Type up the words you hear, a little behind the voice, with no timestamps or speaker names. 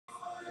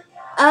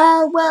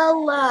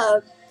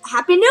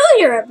Happy New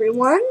Year,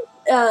 everyone.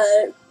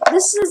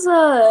 This is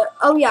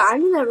oh yeah,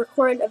 I'm gonna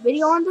record a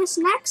video on this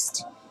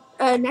next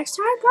time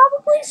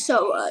probably.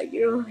 So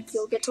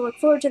you'll get to look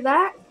forward to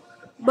that.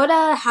 But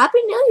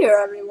Happy New Year,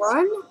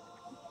 everyone.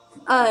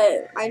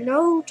 I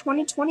know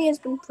 2020 has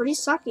been pretty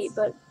sucky,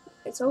 but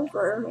it's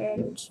over,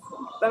 and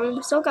I mean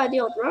we still gotta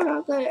deal with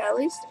Rona, but at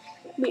least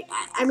we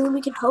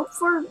can hope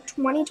for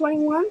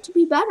 2021 to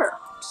be better.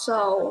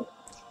 So.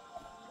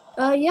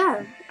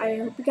 Yeah, I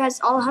hope you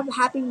guys all have a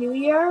happy new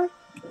year.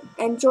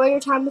 Enjoy your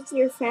time with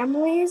your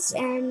families,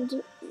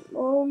 and,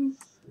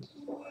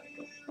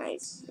 I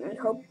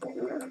hope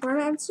we're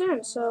on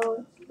soon.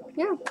 So,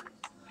 yeah.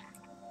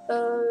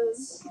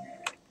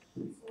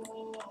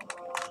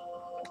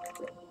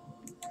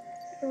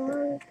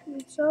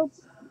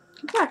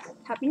 Yeah,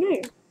 happy new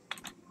year.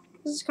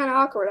 This is kind of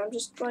awkward. I'm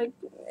just like,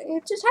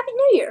 it's just happy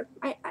new year.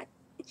 I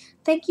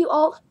thank you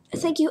all.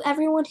 Thank you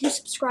everyone who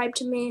subscribed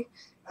to me.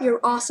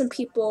 You're awesome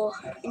people.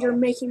 You're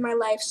making my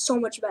life so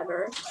much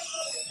better.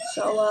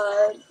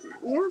 So,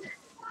 yeah.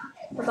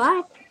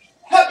 Bye-bye.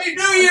 Happy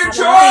New Year, Charles!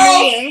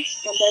 Happy New Year.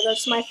 And there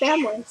goes my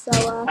family.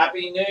 So,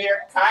 Happy New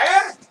Year,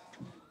 Kaya!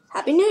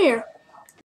 Happy New Year.